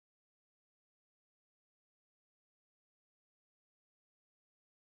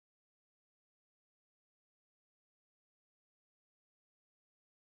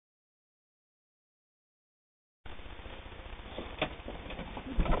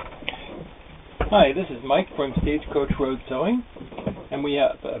Hi, this is Mike from Stagecoach Road Sewing, and we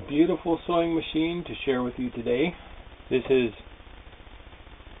have a beautiful sewing machine to share with you today. This is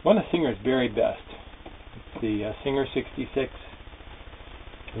one of Singer's very best. It's the Singer 66.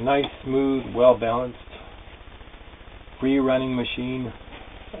 A nice, smooth, well-balanced, free-running machine.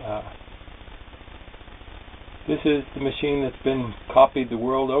 This is the machine that's been copied the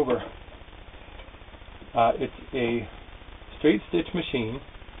world over. It's a straight stitch machine.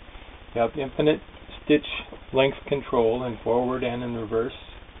 You have infinite stitch length control in forward and in reverse.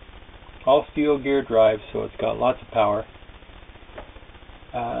 All steel gear drive, so it's got lots of power.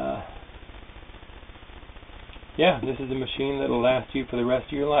 This is a machine that will last you for the rest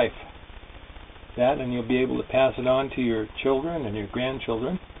of your life. That, and you'll be able to pass it on to your children and your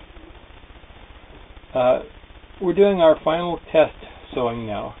grandchildren. We're doing our final test sewing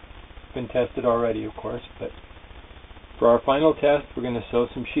now. It's been tested already, of course, but for our final test, we're going to sew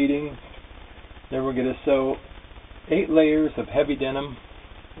some sheeting. Then we're going to sew 8 layers of heavy denim,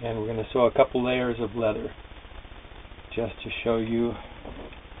 and we're going to sew a couple layers of leather, just to show you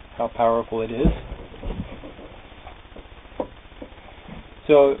how powerful it is.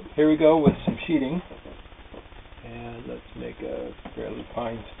 So here we go with some sheeting, and let's make a fairly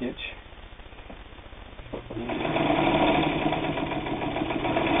fine stitch.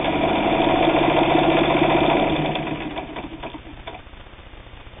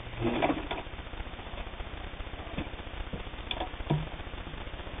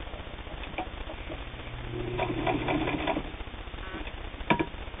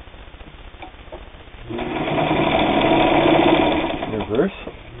 Reverse.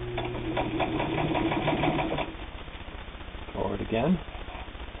 Forward again.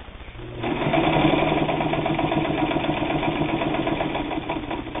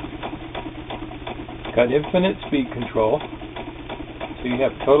 It's got infinite speed control, so you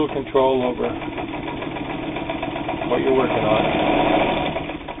have total control over what you're working on.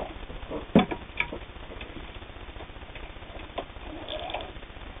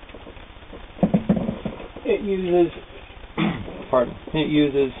 It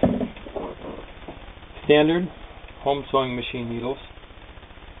uses standard home sewing machine needles,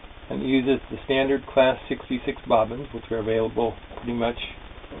 and it uses the standard class 66 bobbins, which are available pretty much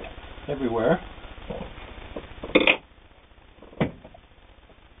everywhere.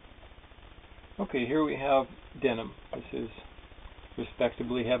 Okay, here we have denim. This is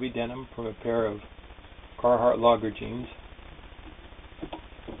respectably heavy denim from a pair of Carhartt logger jeans.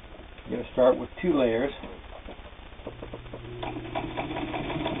 I'm going to start with 2 layers.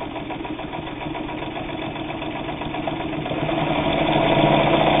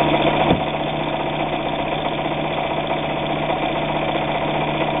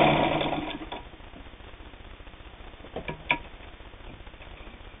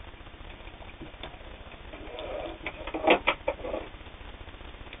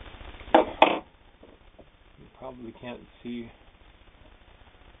 Probably can't see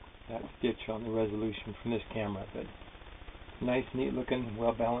that stitch on the resolution from this camera, but nice, neat looking,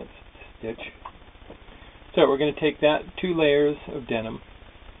 well balanced stitch. So we're going to take that 2 layers of denim,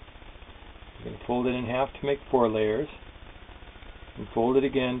 we're going to fold it in half to make 4 layers, and fold it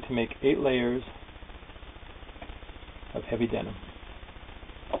again to make 8 layers of heavy denim.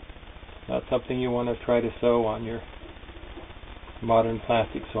 Not something you want to try to sew on your modern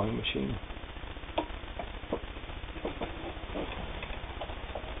plastic sewing machine.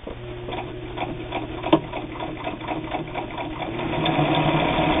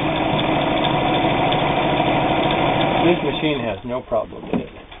 This machine has no problem with it.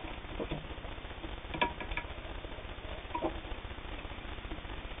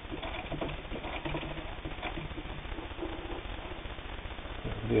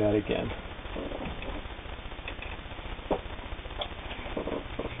 Do that again.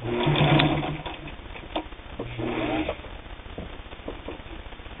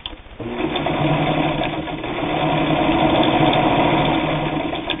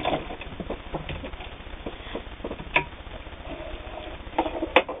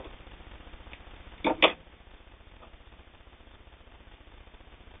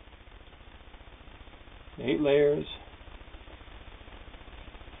 Eight layers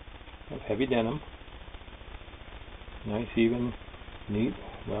of heavy denim. Nice, even, neat,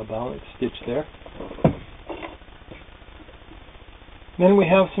 well-balanced stitch there. Then we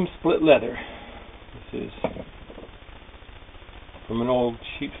have some split leather. This is from an old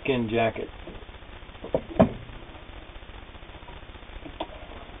sheepskin jacket.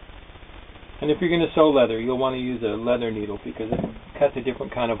 And if you're going to sew leather, you'll want to use a leather needle because it cuts a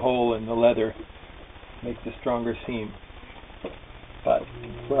different kind of hole in the leather, makes a stronger seam. But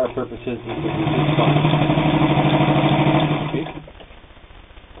for our purposes, this is fine. Okay.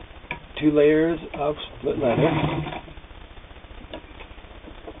 2 layers of split leather.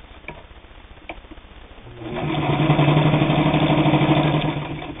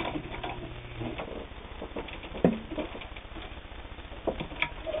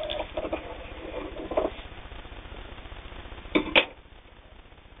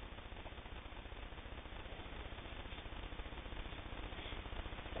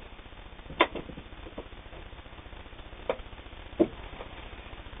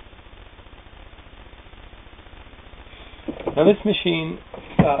 Now this machine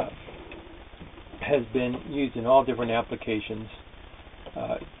has been used in all different applications.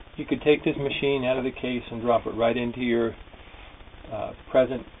 You could take this machine out of the case and drop it right into your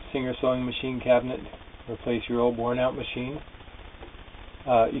present Singer sewing machine cabinet, replace your old worn out machine.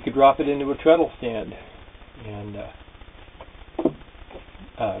 You could drop it into a treadle stand, and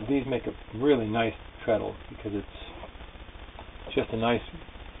these make a really nice treadle because it's just a nice,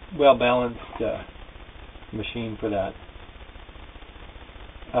 well-balanced machine for that.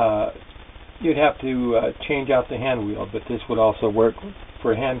 You'd have to change out the hand wheel, but this would also work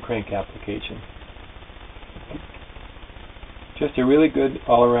for a hand crank application. Just a really good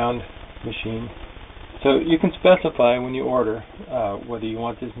all-around machine. So you can specify when you order whether you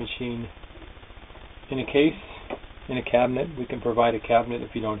want this machine in a case, in a cabinet. We can provide a cabinet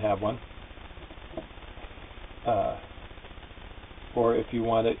if you don't have one. Or if you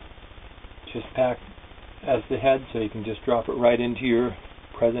want it just packed as the head, so you can just drop it right into your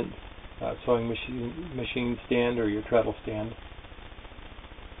present sewing machine stand or your treadle stand.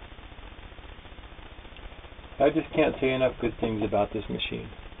 I just can't say enough good things about this machine.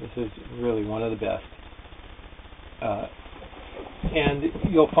 This is really one of the best. And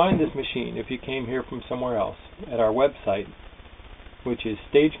you'll find this machine, if you came here from somewhere else, at our website, which is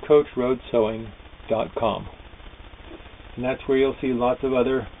stagecoachroadsewing.com. And that's where you'll see lots of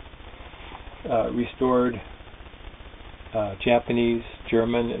other restored Japanese,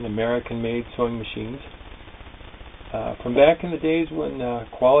 German, and American-made sewing machines from back in the days when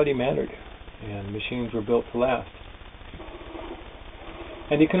quality mattered and machines were built to last.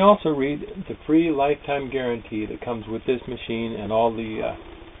 And you can also read the free lifetime guarantee that comes with this machine and all the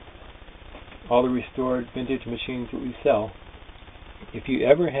restored vintage machines that we sell. If you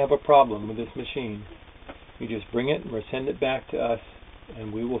ever have a problem with this machine, you just bring it or send it back to us,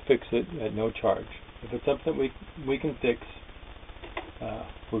 and we will fix it at no charge. If it's something we can fix,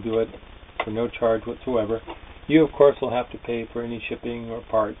 we'll do it for no charge whatsoever. You, of course, will have to pay for any shipping or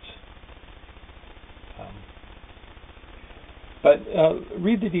parts. But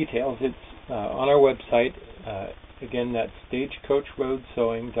read the details. It's on our website. Again, that's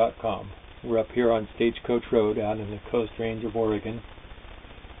stagecoachroadsewing.com. We're up here on Stagecoach Road out in the Coast Range of Oregon,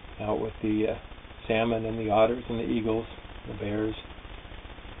 out with the salmon and the otters and the eagles, the bears.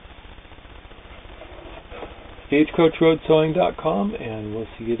 stagecoachroadsewing.com, and we'll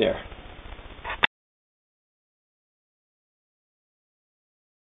see you there.